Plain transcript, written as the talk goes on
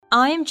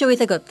I'm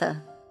Joeita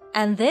Gupta,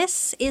 and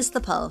this is The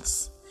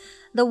Pulse.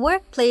 The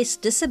workplace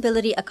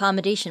disability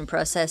accommodation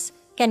process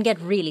can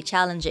get really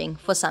challenging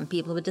for some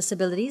people with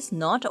disabilities,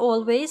 not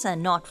always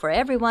and not for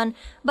everyone,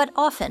 but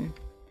often.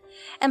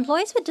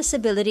 Employees with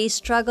disabilities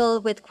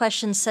struggle with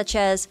questions such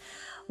as,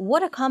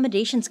 what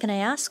accommodations can I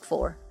ask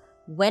for?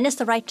 When is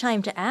the right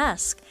time to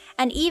ask?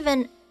 And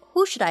even,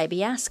 who should I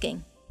be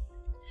asking?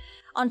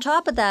 On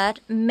top of that,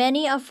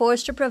 many are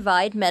forced to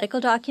provide medical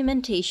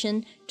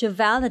documentation to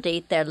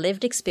validate their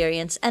lived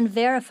experience and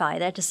verify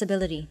their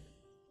disability.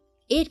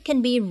 It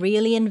can be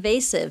really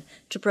invasive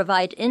to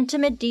provide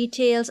intimate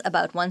details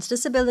about one's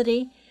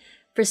disability,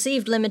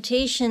 perceived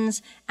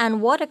limitations,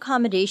 and what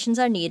accommodations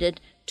are needed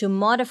to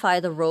modify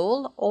the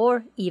role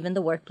or even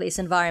the workplace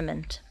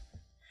environment.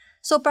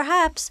 So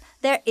perhaps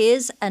there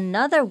is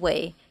another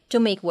way to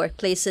make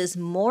workplaces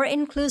more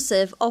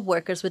inclusive of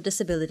workers with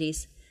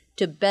disabilities,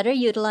 to better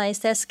utilize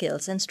their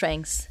skills and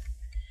strengths.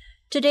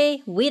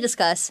 Today, we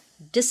discuss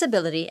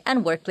disability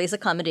and workplace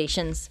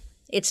accommodations.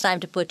 It's time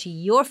to put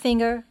your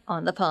finger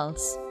on the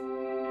pulse.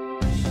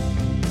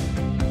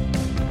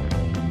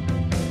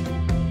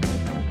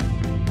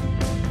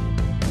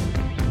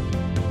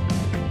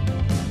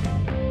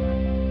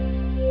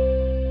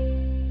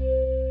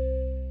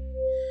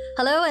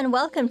 Hello and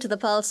welcome to The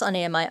Pulse on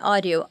AMI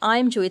Audio.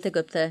 I'm Joeita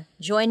Gupta,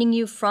 joining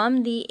you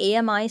from the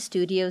AMI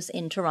studios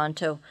in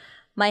Toronto.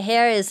 My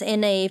hair is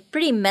in a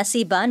pretty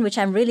messy bun, which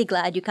I'm really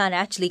glad you can't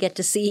actually get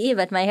to see,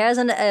 but my hair is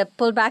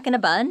pulled back in a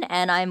bun,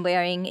 and I'm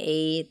wearing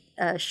a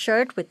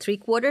shirt with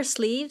 3/4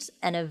 sleeves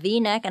and a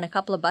V-neck and a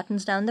couple of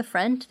buttons down the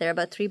front. There are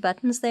about 3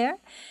 buttons there.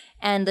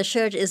 And the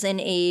shirt is in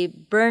a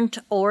burnt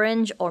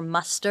orange or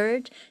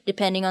mustard,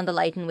 depending on the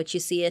light in which you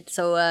see it.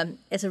 So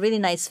it's a really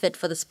nice fit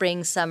for the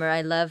spring, summer.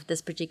 I love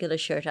this particular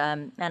shirt,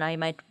 and I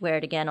might wear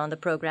it again on the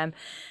program.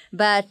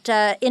 But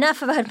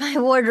enough about my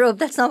wardrobe.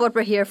 That's not what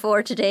we're here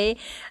for today.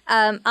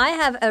 I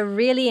have a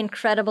really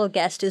incredible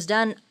guest who's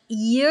done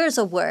years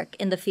of work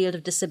in the field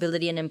of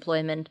disability and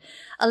employment.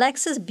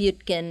 Alexis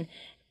Butkin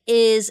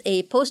is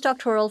a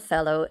postdoctoral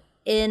fellow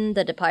in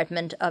the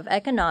Department of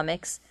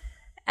Economics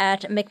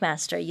at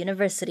McMaster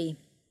University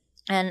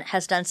and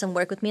has done some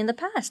work with me in the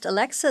past.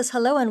 Alexis,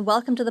 hello and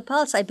welcome to The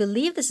Pulse. I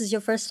believe this is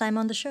your first time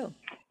on the show.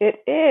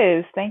 It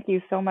is. Thank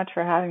you so much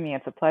for having me.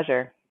 It's a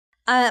pleasure.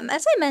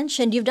 As I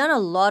mentioned, you've done a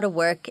lot of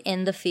work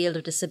in the field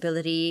of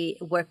disability,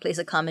 workplace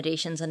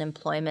accommodations, and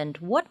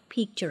employment. What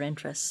piqued your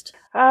interest?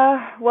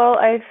 Well,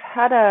 I've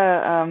had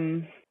a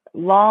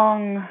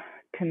long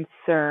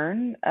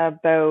concern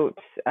about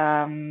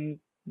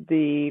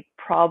the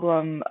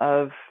problem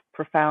of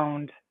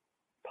profound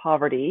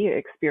poverty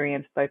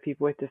experienced by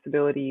people with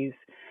disabilities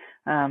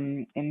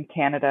in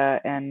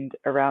Canada and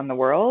around the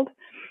world.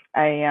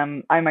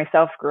 I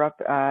myself grew up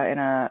in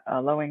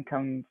a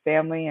low-income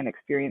family and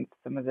experienced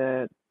some of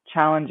the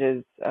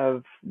challenges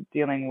of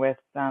dealing with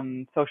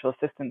social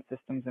assistance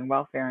systems and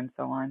welfare and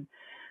so on.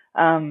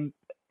 And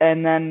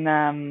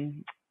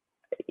then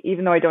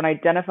even though I don't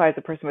identify as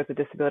a person with a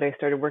disability, I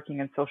started working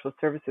in social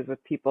services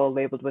with people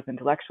labeled with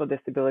intellectual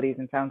disabilities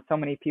and found so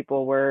many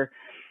people were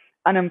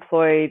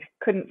unemployed,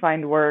 couldn't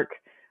find work,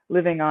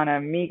 living on a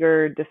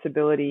meager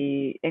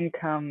disability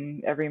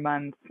income every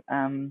month.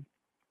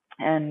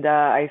 And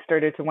I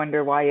started to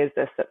wonder, why is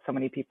this that so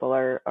many people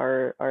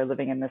are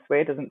living in this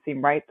way? It doesn't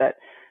seem right that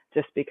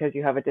just because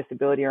you have a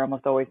disability, you're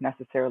almost always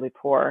necessarily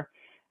poor.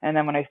 And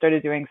then when I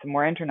started doing some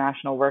more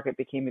international work, it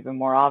became even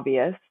more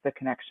obvious, the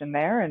connection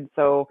there. And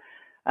so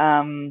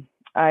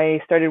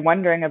I started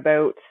wondering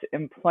about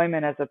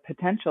employment as a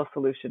potential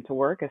solution to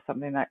work, as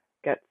something that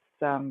gets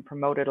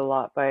promoted a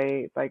lot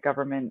by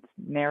government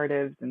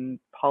narratives and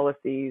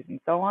policies and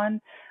so on.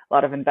 A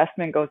lot of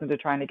investment goes into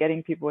trying to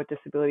getting people with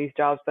disabilities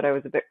jobs, but I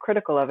was a bit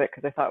critical of it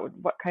because I thought,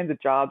 what kinds of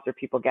jobs are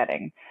people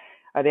getting?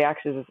 Are they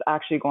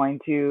actually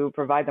going to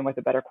provide them with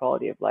a better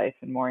quality of life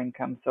and more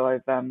income? So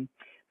I've been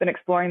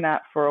exploring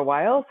that for a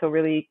while. So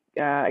really,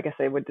 I guess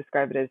I would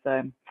describe it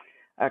as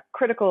a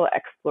critical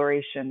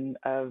exploration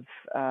of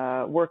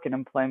work and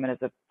employment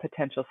as a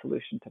potential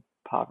solution to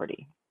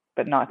poverty,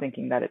 but not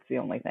thinking that it's the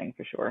only thing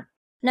for sure.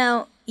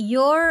 Now,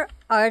 your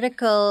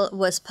article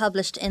was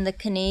published in the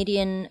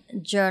Canadian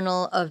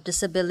Journal of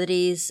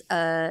Disabilities,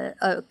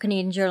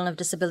 Canadian Journal of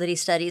Disability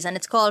Studies, and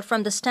it's called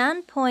From the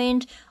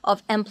Standpoint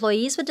of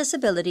Employees with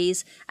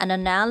Disabilities, an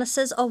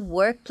Analysis of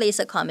Workplace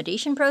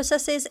Accommodation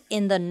Processes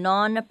in the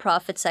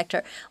Non-Profit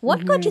Sector.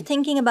 What got you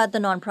thinking about the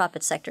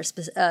non-profit sector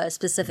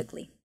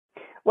specifically?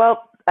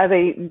 Well, as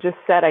I just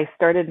said, I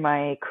started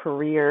my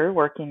career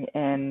working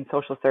in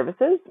social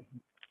services.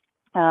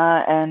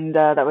 And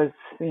that was,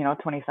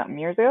 20-something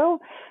years ago.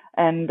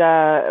 And did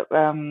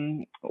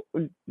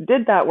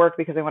that work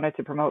because I wanted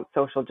to promote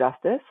social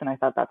justice. And I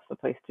thought that's the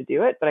place to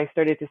do it. But I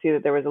started to see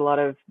that there was a lot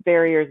of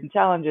barriers and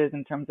challenges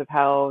in terms of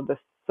how the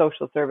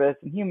social service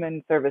and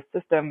human service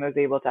system was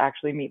able to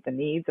actually meet the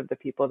needs of the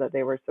people that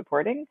they were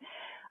supporting.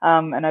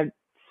 And I've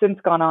since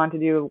gone on to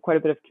do quite a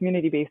bit of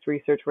community-based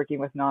research working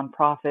with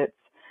nonprofits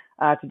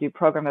to do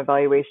program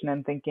evaluation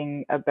and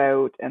thinking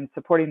about and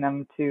supporting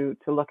them to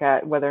look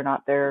at whether or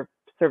not their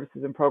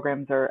services and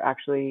programs are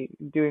actually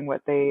doing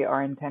what they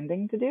are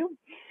intending to do.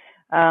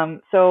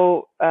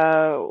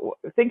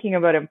 Thinking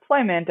about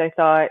employment, I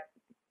thought,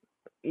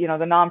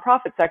 the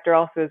nonprofit sector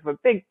also is a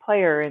big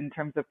player in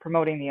terms of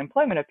promoting the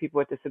employment of people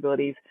with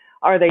disabilities.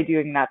 Are they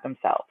doing that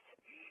themselves?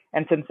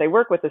 And since they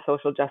work with the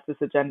social justice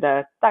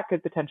agenda, that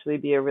could potentially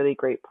be a really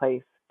great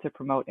place to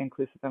promote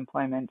inclusive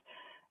employment.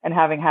 And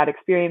having had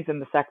experience in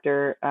the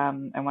sector,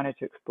 I wanted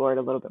to explore it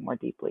a little bit more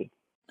deeply.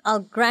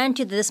 I'll grant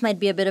you that this might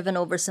be a bit of an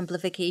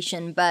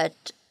oversimplification,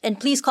 and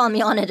please call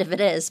me on it if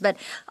it is, but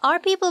are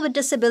people with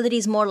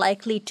disabilities more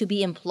likely to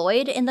be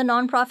employed in the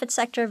nonprofit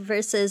sector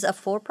versus a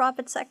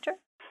for-profit sector?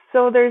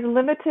 So there's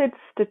limited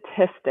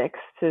statistics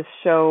to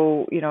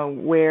show,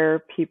 where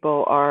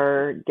people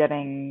are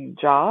getting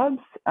jobs.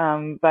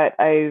 But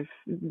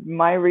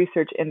my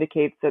research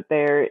indicates that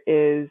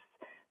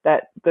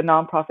that the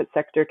nonprofit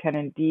sector can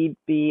indeed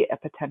be a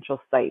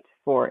potential site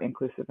for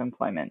inclusive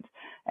employment,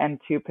 and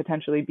to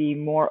potentially be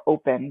more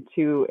open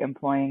to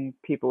employing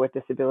people with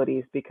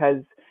disabilities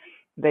because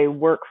they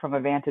work from a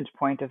vantage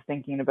point of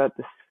thinking about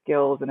the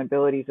skills and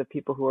abilities of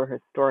people who are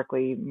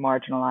historically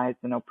marginalized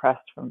and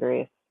oppressed from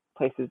various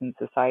places in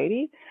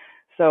society.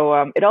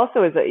 So it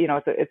also is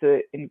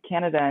in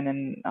Canada and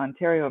in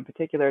Ontario in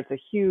particular, it's a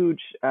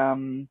huge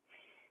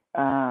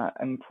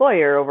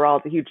employer overall.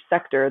 It's a huge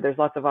sector. There's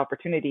lots of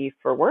opportunity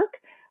for work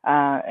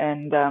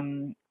and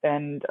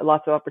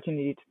lots of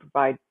opportunity to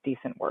provide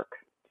decent work.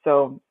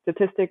 So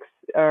statistics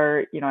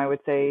are, I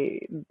would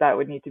say that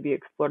would need to be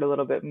explored a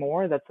little bit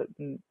more. That's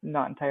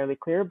not entirely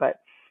clear,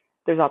 but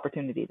there's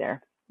opportunity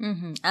there.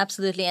 Mm-hmm,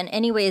 absolutely. And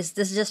anyways,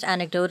 this is just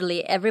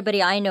anecdotally,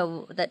 everybody I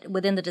know that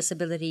within the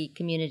disability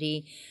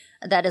community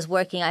that is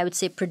working, I would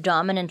say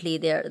predominantly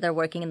they're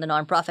working in the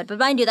nonprofit. But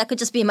mind you, that could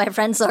just be my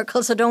friend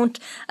circle, so don't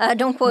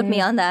quote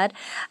me on that.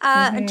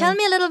 Tell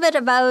me a little bit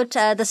about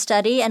the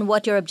study and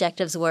what your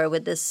objectives were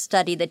with this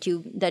study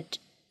that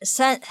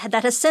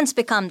has since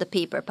become the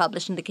paper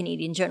published in the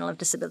Canadian Journal of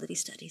Disability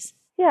Studies.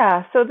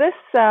 Yeah, so this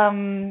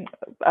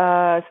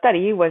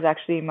study was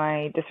actually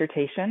my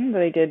dissertation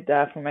that I did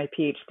for my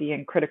PhD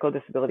in critical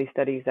disability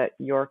studies at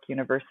York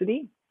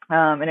University.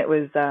 And it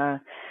was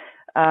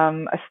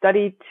a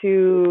study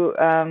to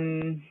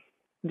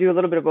do a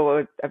little bit about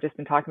what I've just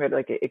been talking about,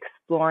 like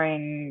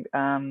exploring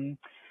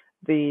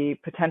the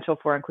potential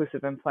for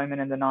inclusive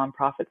employment in the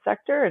nonprofit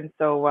sector. And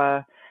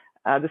so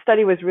the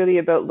study was really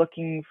about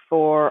looking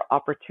for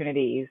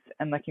opportunities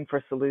and looking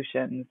for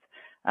solutions.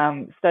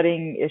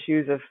 Studying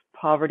issues of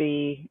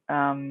poverty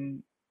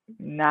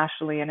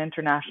nationally and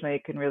internationally,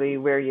 it can really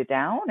wear you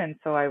down. And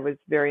so I was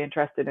very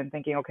interested in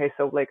thinking, okay,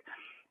 so like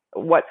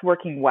what's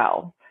working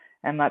well?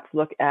 And let's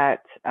look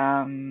at,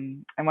 I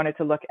wanted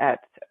to look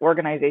at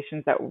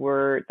organizations that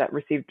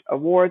received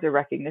awards or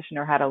recognition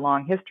or had a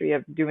long history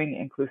of doing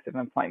inclusive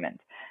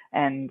employment,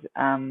 and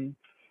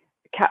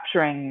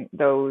capturing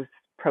those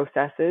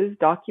processes,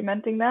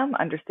 documenting them,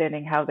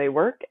 understanding how they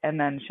work, and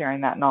then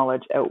sharing that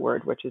knowledge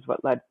outward, which is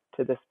what led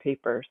to this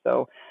paper.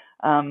 So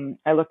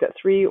I looked at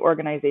 3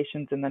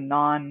 organizations in the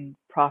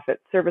nonprofit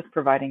service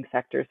providing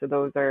sector. So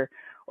those are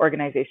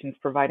organizations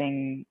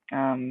providing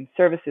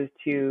services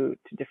to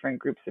different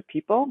groups of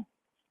people.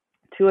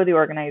 2 of the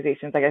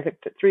organizations, like I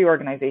looked at 3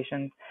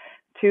 organizations,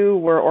 2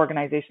 were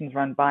organizations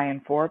run by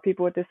and for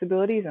people with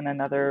disabilities, and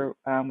another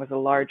was a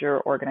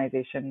larger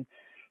organization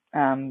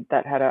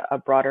that had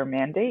a broader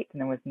mandate,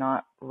 and it was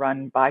not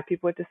run by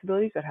people with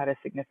disabilities, but had a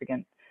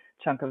significant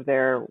chunk of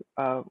their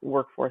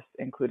workforce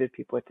included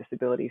people with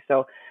disabilities.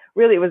 So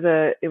really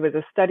it was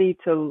a study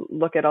to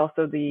look at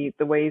also the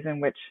ways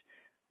in which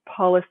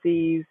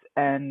policies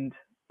and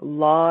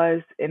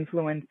laws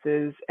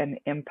influences and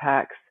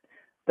impacts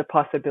the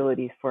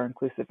possibilities for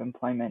inclusive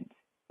employment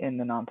in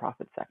the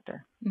nonprofit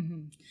sector.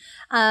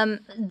 Mm-hmm.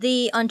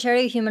 The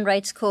Ontario Human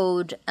Rights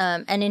Code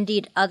and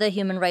indeed other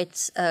human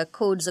rights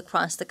codes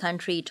across the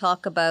country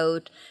talk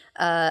about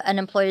an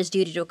employer's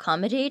duty to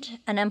accommodate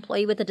an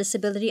employee with a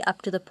disability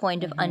up to the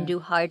point of undue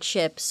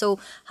hardship. So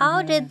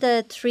how did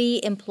the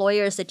 3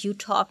 employers that you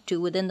talked to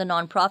within the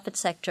nonprofit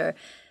sector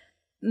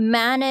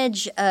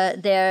manage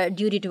their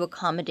duty to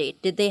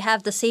accommodate? Did they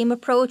have the same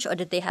approach, or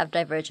did they have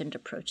divergent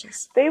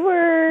approaches? They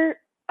were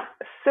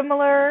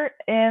similar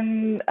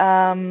in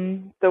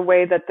the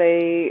way that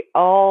they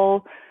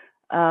all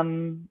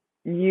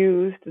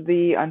used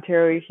the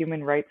Ontario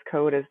Human Rights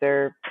Code as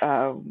their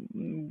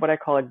what I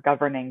call a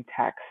governing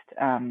text,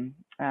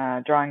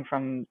 drawing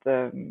from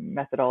the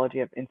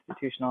methodology of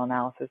institutional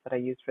analysis that I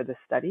used for this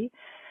study.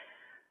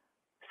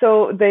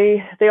 So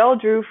they all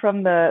drew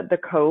from the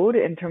code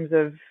in terms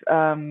of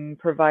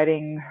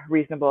providing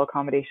reasonable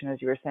accommodation,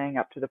 as you were saying,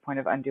 up to the point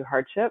of undue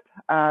hardship.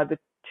 The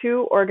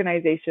 2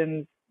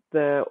 organizations,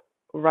 the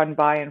run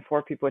by and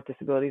for people with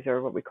disabilities,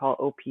 or what we call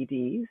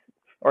OPDs,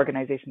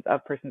 organizations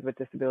of persons with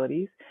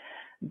disabilities,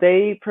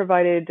 they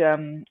provided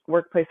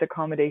workplace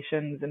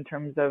accommodations in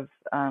terms of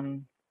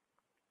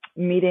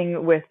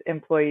meeting with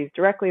employees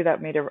directly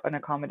that made an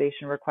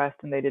accommodation request,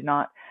 and they did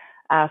not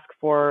ask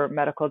for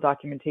medical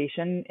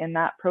documentation in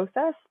that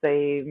process.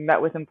 They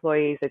met with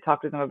employees, they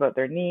talked to them about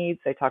their needs,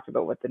 they talked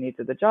about what the needs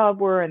of the job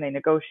were, and they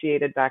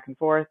negotiated back and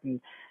forth and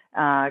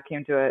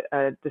came to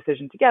a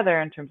decision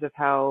together in terms of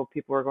how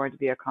people were going to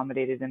be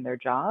accommodated in their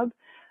job.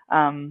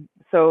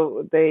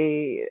 So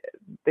they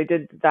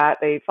did that.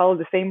 They followed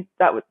the same,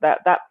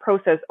 that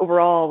process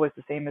overall was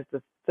the same as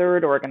the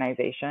third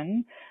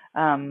organization,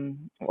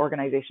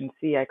 Organization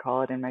C, I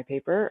call it in my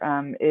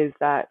paper, is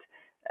that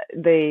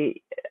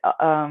they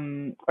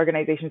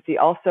Organization C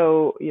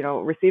also,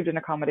 received an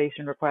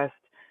accommodation request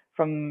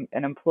from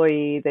an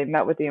employee. They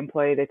met with the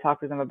employee, they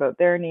talked to them about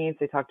their needs,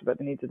 they talked about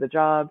the needs of the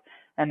job,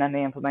 and then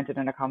they implemented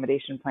an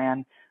accommodation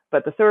plan.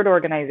 But the third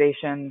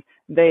organization,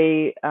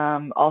 they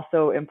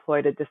also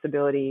employed a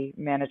disability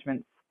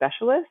management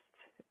specialist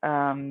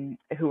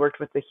who worked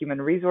with the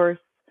human resource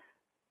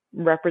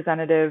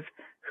representative,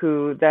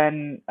 who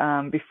then,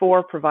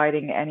 before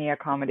providing any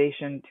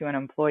accommodation to an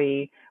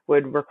employee,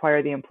 would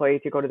require the employee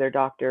to go to their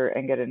doctor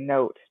and get a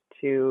note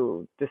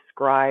to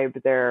describe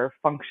their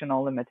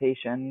functional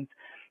limitations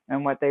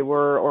and what they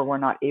were or were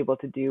not able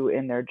to do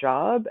in their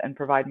job, and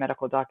provide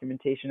medical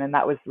documentation. And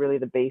that was really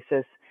the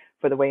basis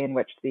for the way in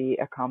which the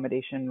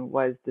accommodation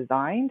was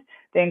designed.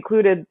 They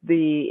included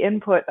the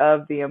input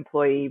of the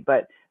employee,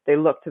 but they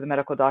looked to the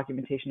medical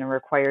documentation and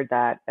required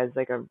that as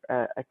like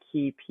a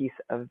key piece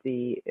of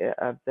the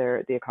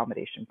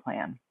accommodation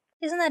plan.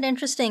 Isn't that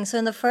interesting? So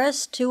in the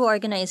first two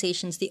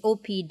organizations, the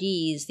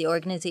OPDs, the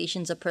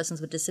Organizations of Persons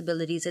with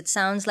Disabilities, it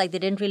sounds like they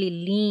didn't really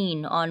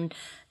lean on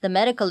the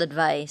medical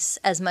advice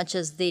as much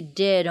as they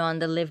did on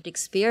the lived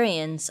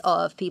experience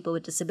of people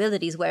with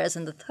disabilities, whereas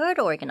in the third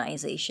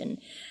organization,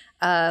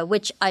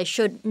 which I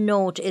should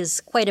note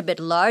is quite a bit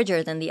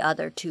larger than the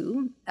other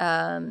two,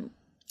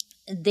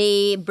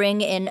 they bring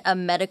in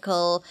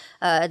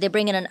they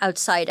bring in an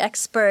outside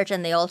expert,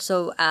 and they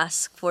also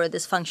ask for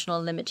this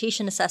functional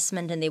limitation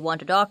assessment, and they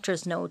want a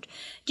doctor's note.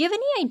 Do you have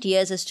any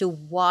ideas as to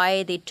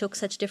why they took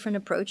such different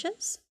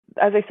approaches?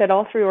 As I said,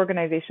 all three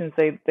organizations,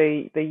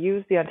 they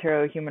use the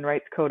Ontario Human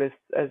Rights Code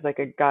as like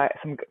a guide,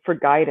 for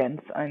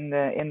guidance in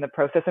the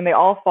process, and they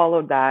all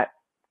followed that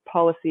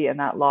policy and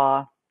that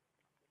law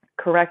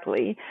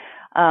correctly.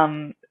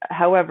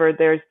 However,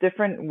 there's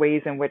different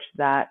ways in which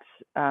that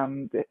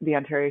the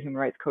Ontario Human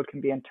Rights Code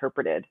can be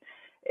interpreted.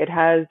 It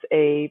has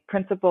a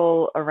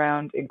principle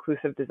around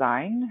inclusive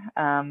design,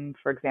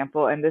 for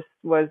example, and this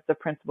was the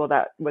principle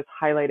that was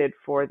highlighted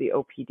for the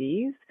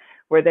OPDs,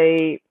 where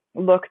they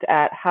looked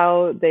at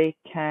how they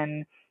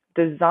can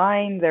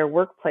design their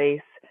workplace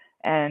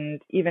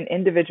and even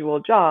individual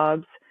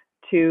jobs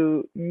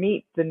to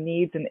meet the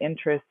needs and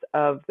interests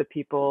of the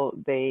people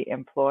they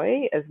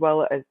employ, as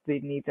well as the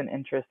needs and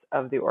interests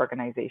of the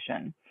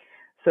organization.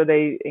 So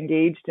they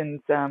engaged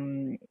in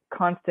some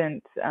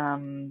constant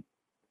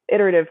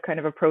iterative kind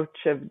of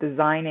approach of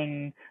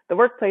designing the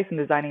workplace and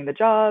designing the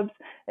jobs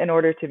in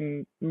order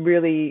to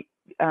really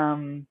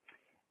capture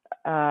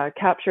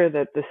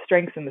the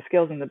strengths and the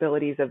skills and the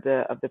abilities of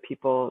the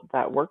people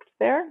that worked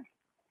there,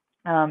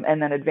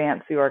 and then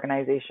advance the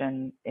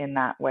organization in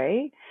that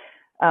way.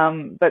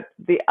 But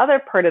the other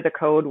part of the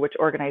code, which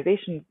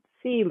Organization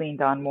C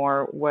leaned on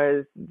more,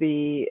 was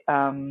the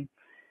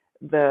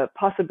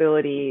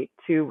possibility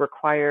to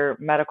require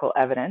medical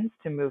evidence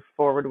to move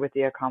forward with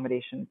the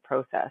accommodation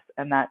process,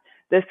 and that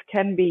this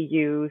can be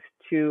used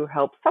to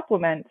help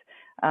supplement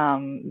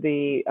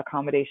the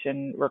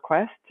accommodation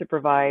request to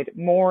provide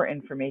more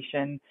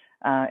information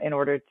in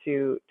order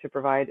to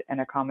provide an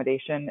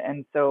accommodation.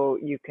 And so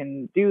you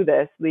can do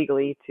this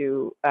legally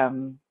to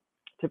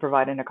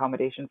provide an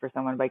accommodation for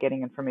someone by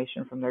getting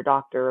information from their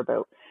doctor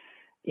about,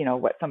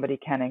 what somebody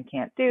can and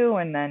can't do,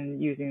 and then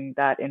using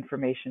that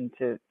information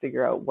to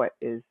figure out what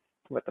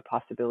the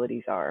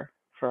possibilities are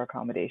for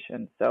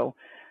accommodation. So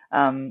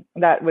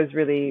that was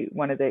really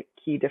one of the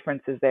key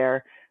differences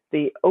there.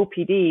 The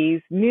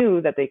OPDs knew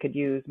that they could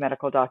use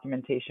medical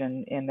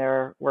documentation in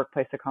their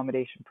workplace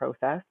accommodation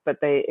process,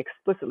 but they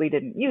explicitly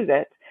didn't use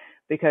it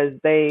because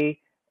they,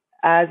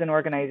 as an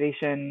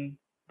organization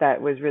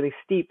that was really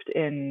steeped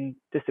in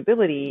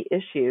disability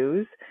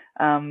issues,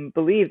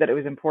 believed that it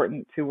was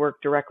important to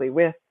work directly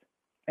with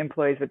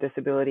employees with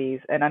disabilities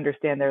and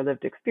understand their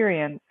lived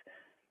experience,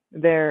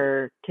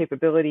 their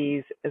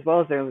capabilities, as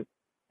well as their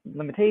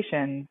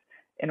limitations,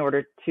 in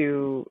order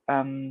to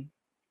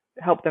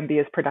help them be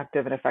as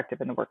productive and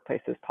effective in the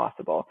workplace as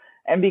possible,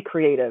 and be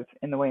creative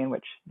in the way in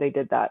which they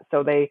did that.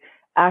 So they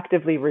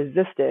actively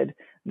resisted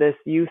this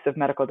use of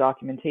medical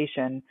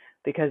documentation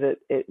because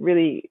it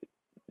really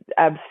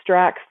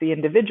abstracts the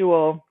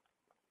individual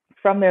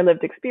from their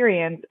lived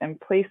experience and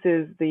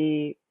places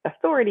the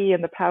authority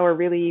and the power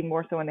really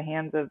more so in the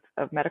hands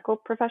of medical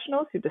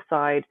professionals who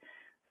decide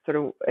sort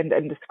of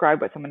and describe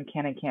what someone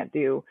can and can't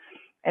do.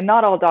 And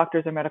not all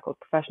doctors or medical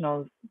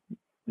professionals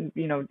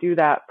do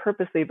that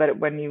purposely, but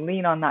when you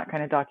lean on that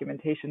kind of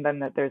documentation, then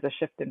that there's a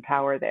shift in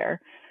power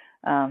there.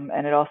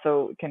 And it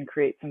also can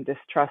create some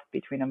distrust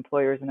between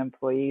employers and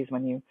employees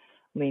when you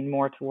lean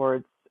more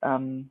towards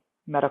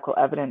medical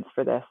evidence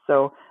for this.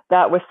 So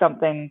that was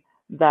something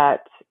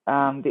that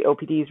the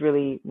OPDs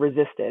really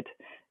resisted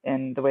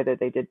in the way that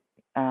they did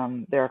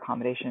their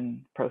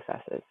accommodation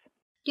processes.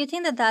 Do you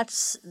think that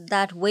that's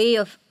that way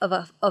of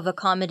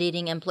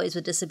accommodating employees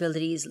with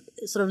disabilities,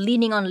 sort of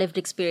leaning on lived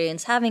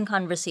experience, having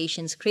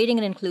conversations, creating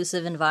an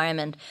inclusive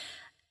environment,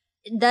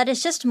 that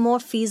is just more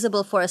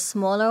feasible for a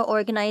smaller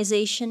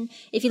organization?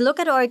 If you look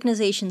at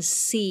Organization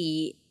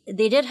C,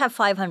 they did have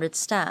 500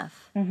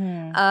 staff.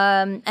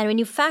 And when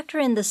you factor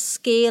in the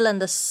scale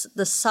and the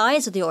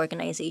size of the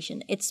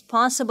organization, it's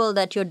possible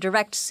that your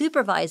direct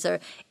supervisor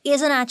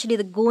isn't actually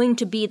going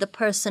to be the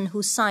person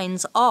who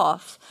signs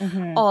off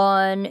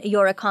on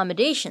your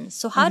accommodations.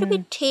 So how do we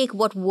take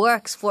what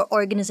works for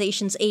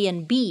organizations A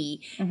and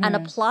B and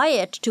apply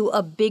it to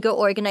a bigger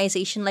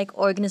organization like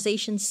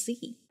Organization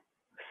C?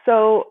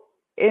 So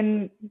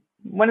in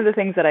one of the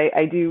things that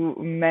I do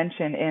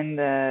mention in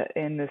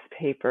this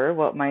paper,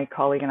 what my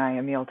colleague and I,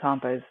 Emil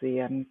Tampa, is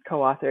the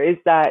co-author, is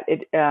that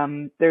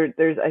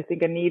there's I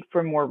think a need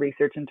for more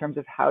research in terms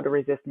of how to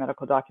resist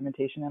medical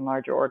documentation in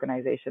larger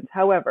organizations.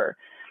 However,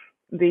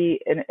 the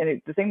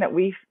thing that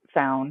we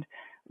found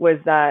was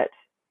that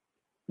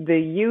the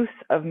use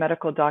of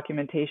medical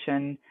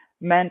documentation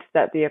meant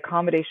that the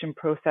accommodation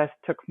process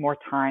took more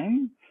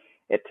time,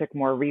 it took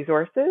more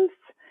resources,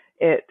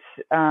 it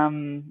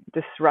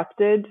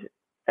disrupted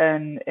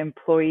an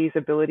employee's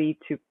ability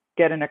to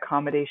get an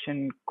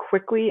accommodation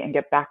quickly and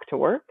get back to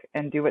work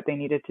and do what they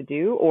needed to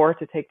do, or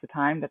to take the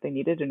time that they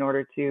needed in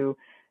order to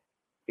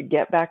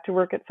get back to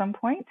work at some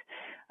point.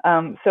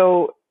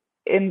 So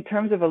in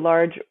terms of a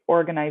large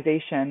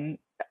organization,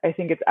 I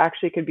think it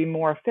actually could be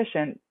more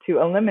efficient to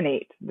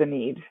eliminate the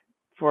need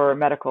for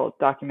medical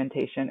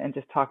documentation and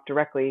just talk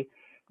directly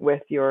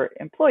with your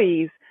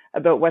employees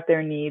about what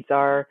their needs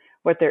are,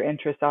 what their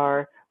interests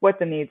are, what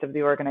the needs of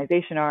the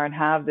organization are, and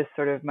have this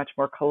sort of much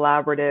more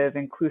collaborative,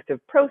 inclusive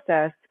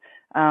process,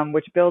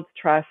 which builds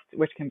trust,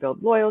 which can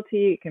build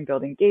loyalty, it can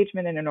build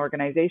engagement in an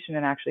organization,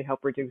 and actually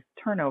help reduce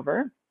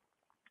turnover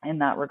in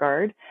that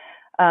regard.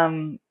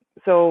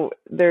 So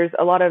there's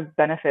a lot of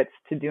benefits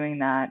to doing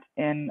that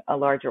in a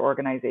larger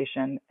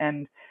organization.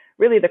 And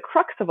really the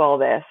crux of all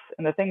this,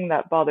 and the thing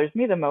that bothers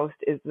me the most,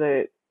 is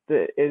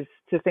is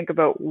to think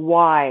about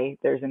why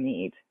there's a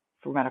need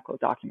for medical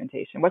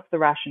documentation. What's the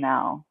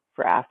rationale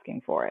for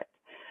asking for it?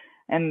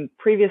 And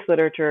previous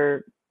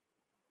literature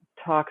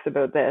talks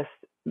about this,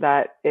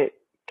 that it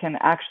can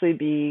actually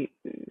be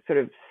sort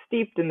of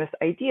steeped in this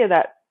idea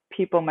that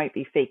people might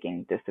be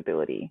faking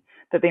disability,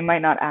 that they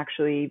might not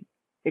actually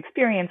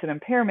experience an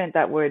impairment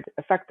that would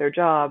affect their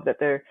job, that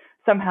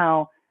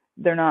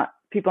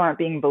people aren't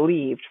being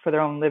believed for their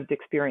own lived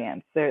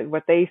experience.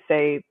 What they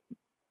say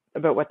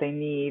about what they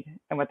need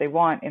and what they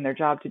want in their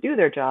job to do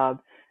their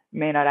job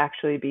may not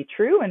actually be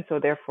true. And so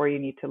therefore you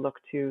need to look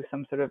to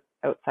some sort of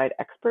outside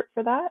expert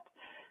for that.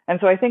 And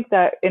so I think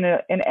that in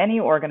any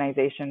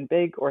organization,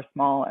 big or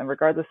small, and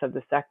regardless of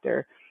the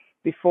sector,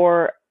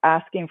 before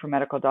asking for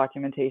medical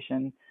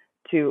documentation,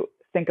 to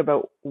think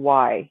about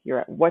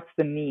what's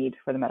the need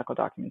for the medical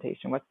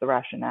documentation, what's the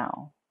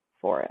rationale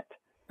for it.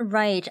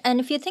 Right. And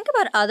if you think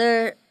about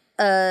other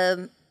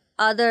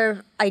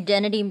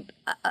identity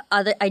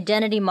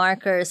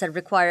markers that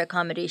require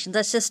accommodations.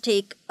 Let's just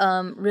take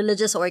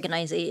religious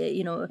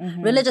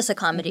religious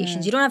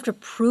accommodations. You don't have to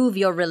prove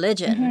your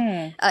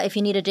religion if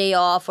you need a day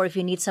off or if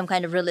you need some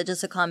kind of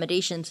religious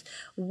accommodations.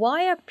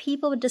 Why are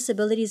people with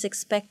disabilities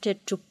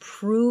expected to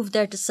prove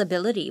their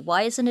disability?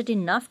 Why isn't it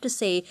enough to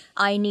say,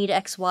 I need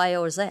X, Y,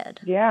 or Z?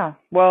 Yeah,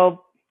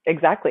 well,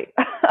 exactly.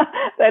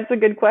 That's a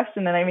good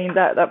question. And I mean,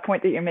 that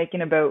point that you're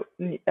making about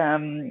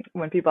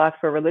when people ask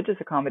for religious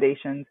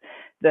accommodations,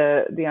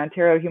 the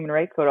Ontario Human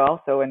Rights Code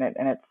also in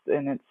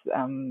its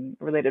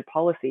related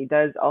policy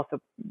does also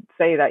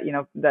say that,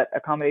 that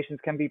accommodations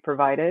can be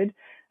provided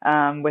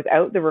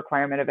without the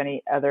requirement of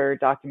any other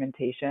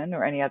documentation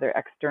or any other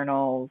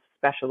external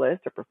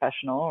specialist or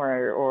professional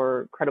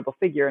or credible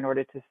figure in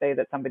order to say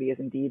that somebody is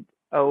indeed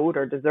owed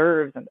or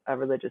deserves a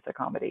religious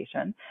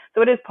accommodation.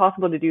 So it is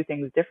possible to do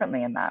things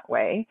differently in that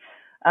way.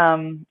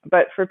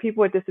 But for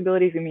people with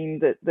disabilities, I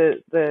mean,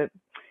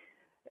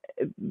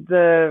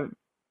 the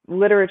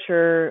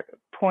literature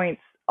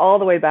points all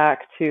the way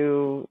back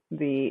to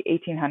the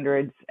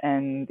 1800s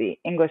and the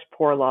English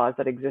poor laws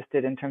that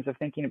existed in terms of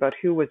thinking about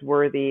who was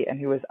worthy and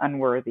who was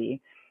unworthy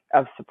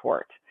of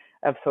support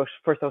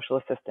for social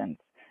assistance.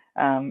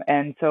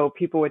 And so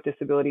people with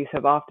disabilities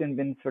have often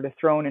been sort of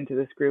thrown into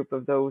this group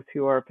of those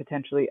who are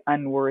potentially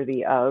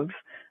unworthy of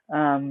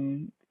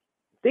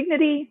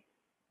dignity,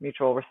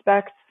 mutual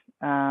respect,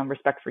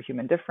 respect for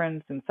human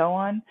difference, and so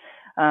on.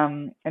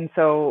 And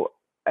so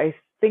I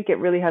think it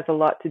really has a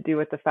lot to do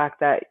with the fact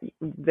that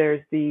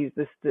there's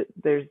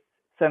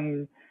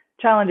some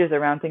challenges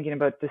around thinking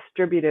about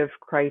distributive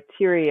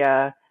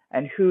criteria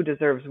and who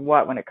deserves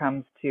what when it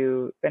comes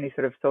to any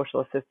sort of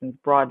social assistance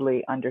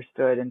broadly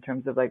understood in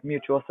terms of like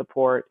mutual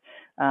support,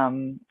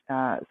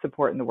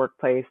 support in the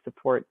workplace,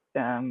 support,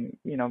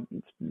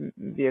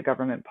 via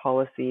government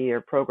policy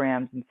or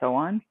programs and so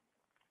on.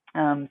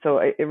 So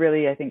it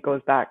really, I think,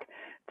 goes back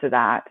to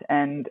that,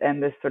 and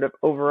this sort of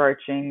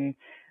overarching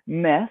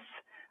myth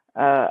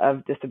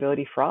of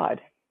disability fraud,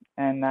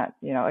 and that,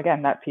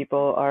 again, that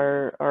people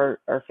are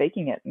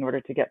faking it in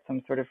order to get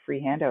some sort of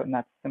free handout, and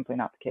that's simply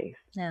not the case.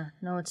 Yeah,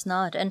 no, it's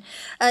not. And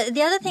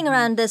the other thing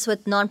around this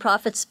with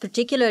nonprofits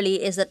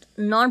particularly is that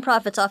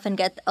nonprofits often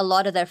get a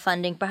lot of their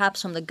funding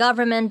perhaps from the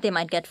government. They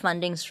might get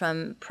fundings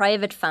from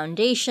private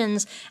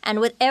foundations. And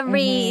with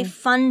every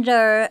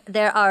funder,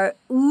 there are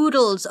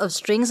oodles of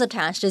strings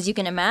attached, as you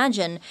can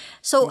imagine.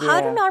 So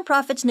how do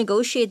nonprofits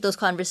negotiate those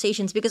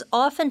conversations? Because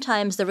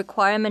oftentimes the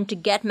requirement to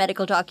get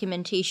medical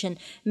documentation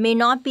may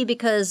not be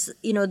because,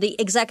 the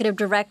executive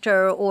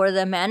director or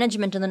the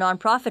management in the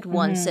nonprofit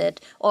wants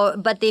it,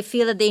 but they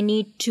feel that they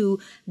need to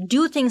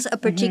do things a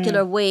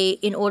particular way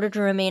in order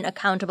to remain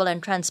accountable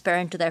and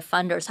transparent to their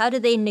funders. How do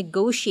they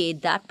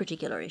negotiate that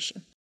particular issue?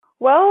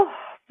 Well,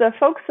 the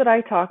folks that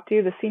I talked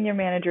to, the senior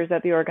managers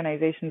at the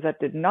organizations that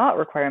did not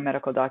require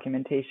medical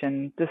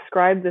documentation,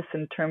 described this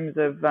in terms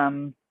of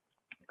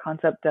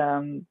concept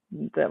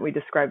that we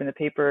describe in the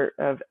paper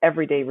of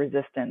everyday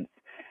resistance.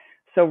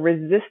 So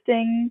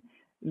resisting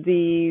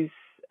these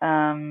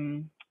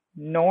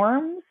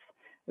norms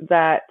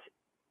that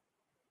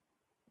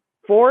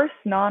force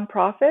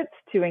nonprofits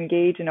to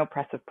engage in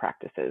oppressive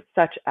practices,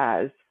 such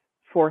as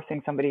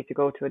forcing somebody to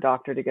go to a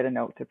doctor to get a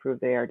note to prove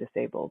they are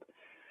disabled.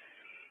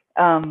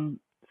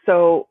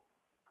 So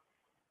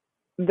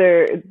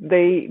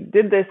they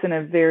did this in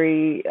a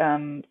very,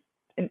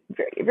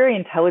 very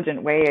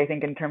intelligent way, I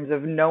think, in terms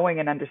of knowing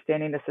and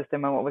understanding the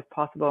system and what was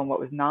possible and what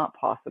was not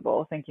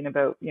possible, thinking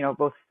about,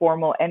 both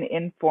formal and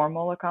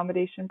informal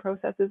accommodation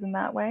processes in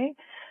that way.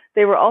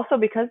 They were also,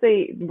 because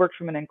they worked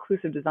from an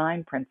inclusive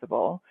design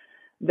principle,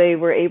 they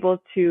were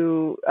able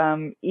to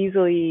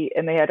easily,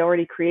 and they had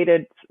already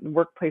created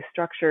workplace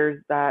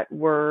structures that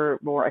were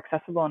more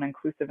accessible and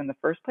inclusive in the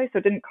first place. So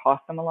it didn't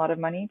cost them a lot of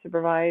money to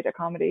provide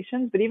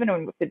accommodations. But even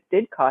if it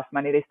did cost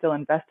money, they still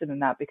invested in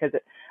that because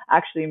it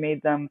actually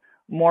made them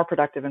more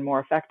productive and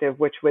more effective,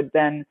 which would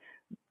then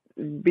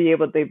they'd be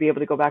able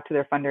to go back to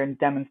their funder and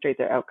demonstrate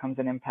their outcomes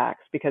and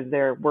impacts because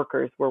their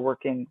workers were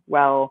working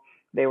well.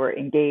 They were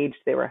engaged,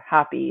 they were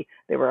happy,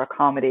 they were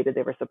accommodated,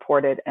 they were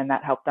supported, and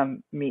that helped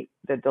them meet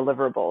the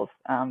deliverables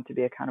to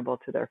be accountable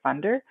to their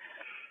funder.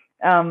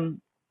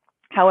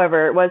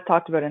 However, it was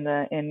talked about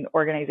in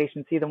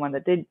Organization C, the one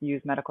that did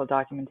use medical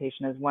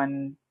documentation, as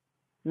one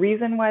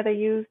reason why they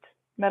used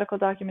medical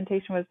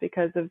documentation was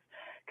because of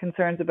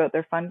concerns about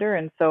their funder.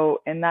 And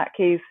so in that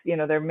case,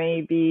 there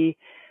may be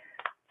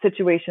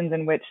situations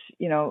in which,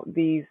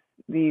 these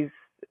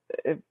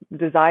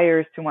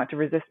desires to want to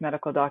resist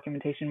medical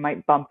documentation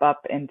might bump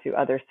up into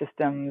other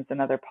systems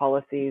and other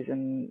policies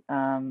and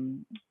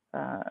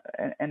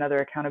other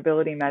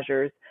accountability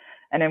measures.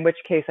 And in which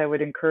case, I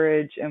would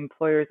encourage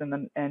employers in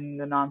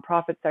the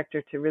nonprofit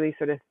sector to really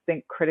sort of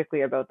think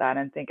critically about that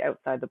and think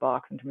outside the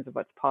box in terms of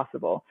what's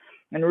possible.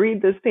 And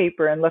read this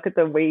paper and look at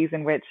the ways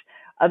in which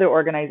other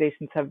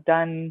organizations have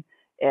done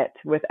it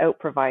without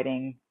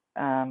providing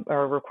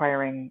or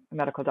requiring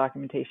medical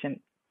documentation.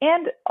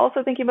 And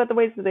also thinking about the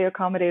ways that they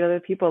accommodate other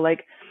people,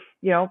 like,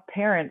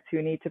 parents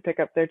who need to pick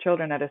up their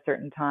children at a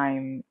certain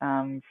time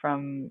or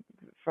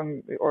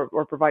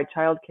provide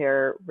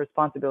childcare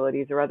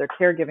responsibilities or other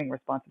caregiving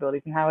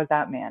responsibilities, and how is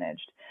that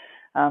managed?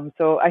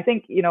 So I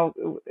think,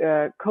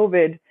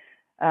 COVID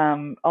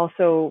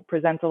also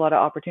presents a lot of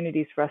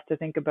opportunities for us to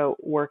think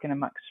about work in a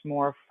much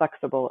more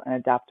flexible and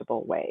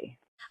adaptable way.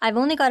 I've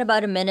only got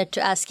about a minute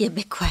to ask you a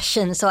big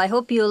question, so I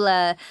hope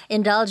you'll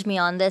indulge me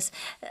on this.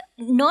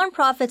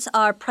 Nonprofits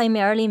are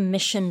primarily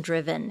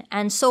mission-driven,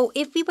 and so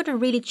if we were to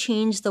really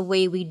change the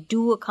way we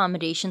do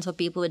accommodations for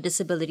people with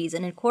disabilities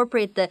and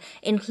incorporate the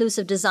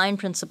inclusive design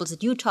principles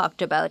that you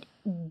talked about,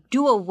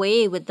 do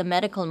away with the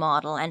medical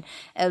model and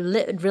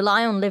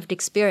rely on lived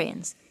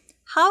experience,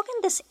 how can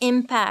this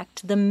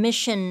impact the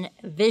mission,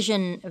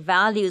 vision,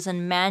 values,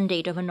 and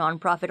mandate of a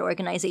nonprofit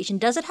organization?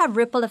 Does it have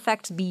ripple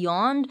effects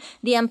beyond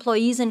the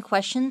employees in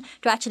question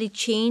to actually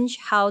change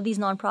how these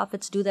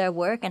nonprofits do their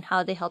work and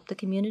how they help the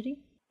community?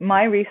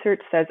 My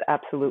research says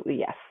absolutely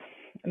yes.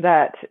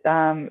 That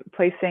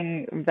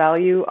placing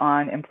value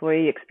on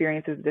employee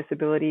experiences with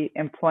disability,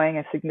 employing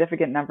a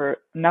significant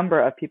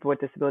number of people with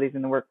disabilities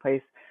in the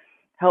workplace,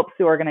 helps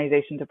the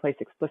organization to place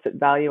explicit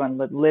value on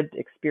the lived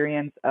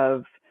experience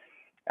of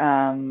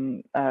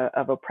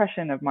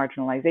oppression, of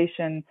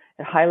marginalization.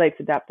 It highlights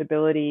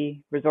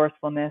adaptability,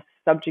 resourcefulness,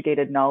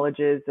 subjugated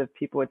knowledges of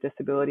people with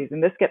disabilities.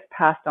 And this gets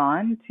passed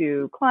on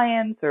to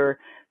clients or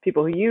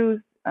people who use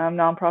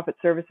nonprofit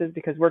services,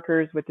 because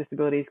workers with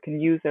disabilities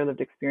can use their lived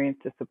experience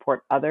to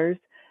support others.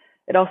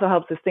 It also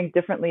helps us think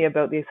differently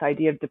about this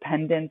idea of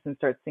dependence and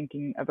start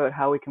thinking about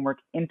how we can work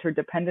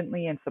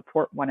interdependently and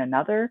support one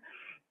another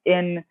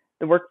in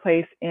the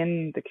workplace,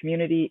 in the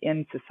community,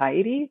 in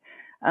society.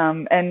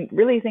 And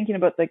really thinking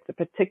about the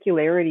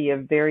particularity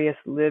of various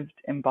lived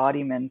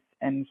embodiments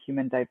and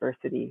human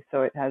diversity.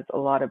 So it has a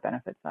lot of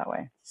benefits that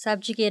way.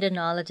 Subjugated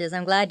knowledges.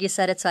 I'm glad you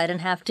said it so I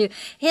didn't have to.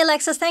 Hey,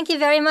 Alexis, thank you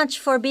very much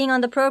for being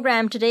on the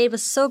program today. It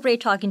was so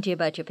great talking to you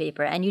about your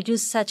paper, and you do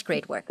such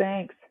great work.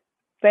 Thanks.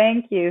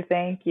 Thank you.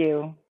 Thank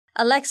you.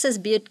 Alexis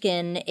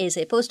Butkin is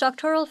a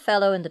postdoctoral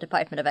fellow in the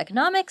Department of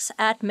Economics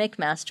at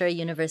McMaster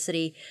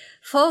University.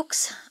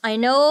 Folks, I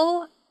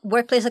know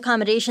workplace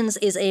accommodations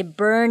is a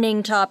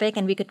burning topic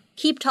and we could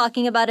keep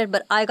talking about it,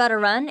 but I gotta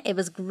run. It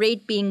was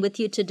great being with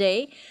you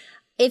today.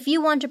 If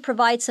you want to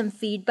provide some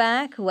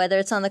feedback, whether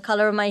it's on the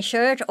color of my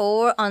shirt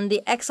or on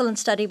the excellent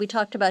study we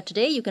talked about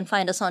today, you can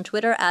find us on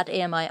Twitter at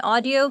AMI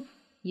Audio.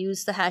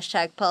 Use the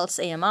hashtag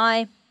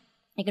PulseAMI.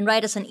 You can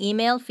write us an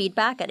email,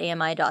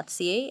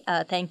 feedback@ami.ca.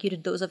 Thank you to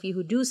those of you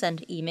who do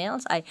send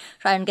emails. I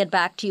try and get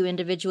back to you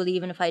individually,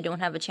 even if I don't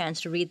have a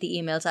chance to read the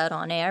emails out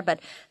on air.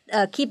 But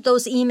keep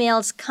those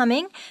emails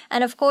coming.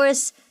 And of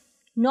course,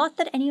 not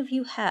that any of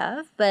you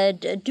have,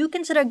 but do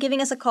consider giving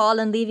us a call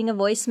and leaving a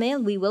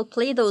voicemail. We will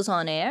play those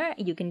on air.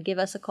 You can give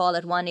us a call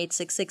at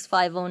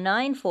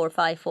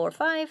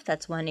 1-866-509-4545.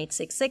 That's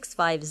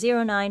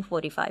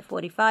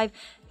 1-866-509-4545.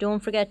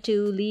 Don't forget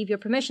to leave your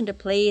permission to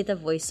play the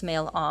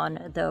voicemail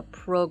on the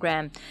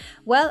program.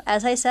 Well,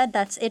 as I said,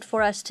 that's it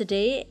for us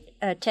today.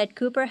 Ted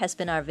Cooper has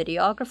been our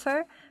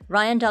videographer.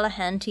 Ryan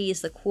Delahanty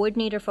is the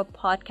coordinator for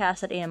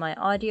podcasts at AMI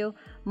Audio.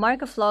 Mark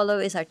Aflalo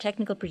is our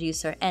technical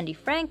producer. Andy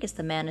Frank is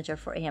the manager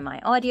for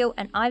AMI Audio.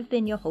 And I've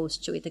been your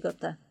host, Joeita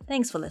Gupta.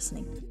 Thanks for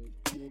listening.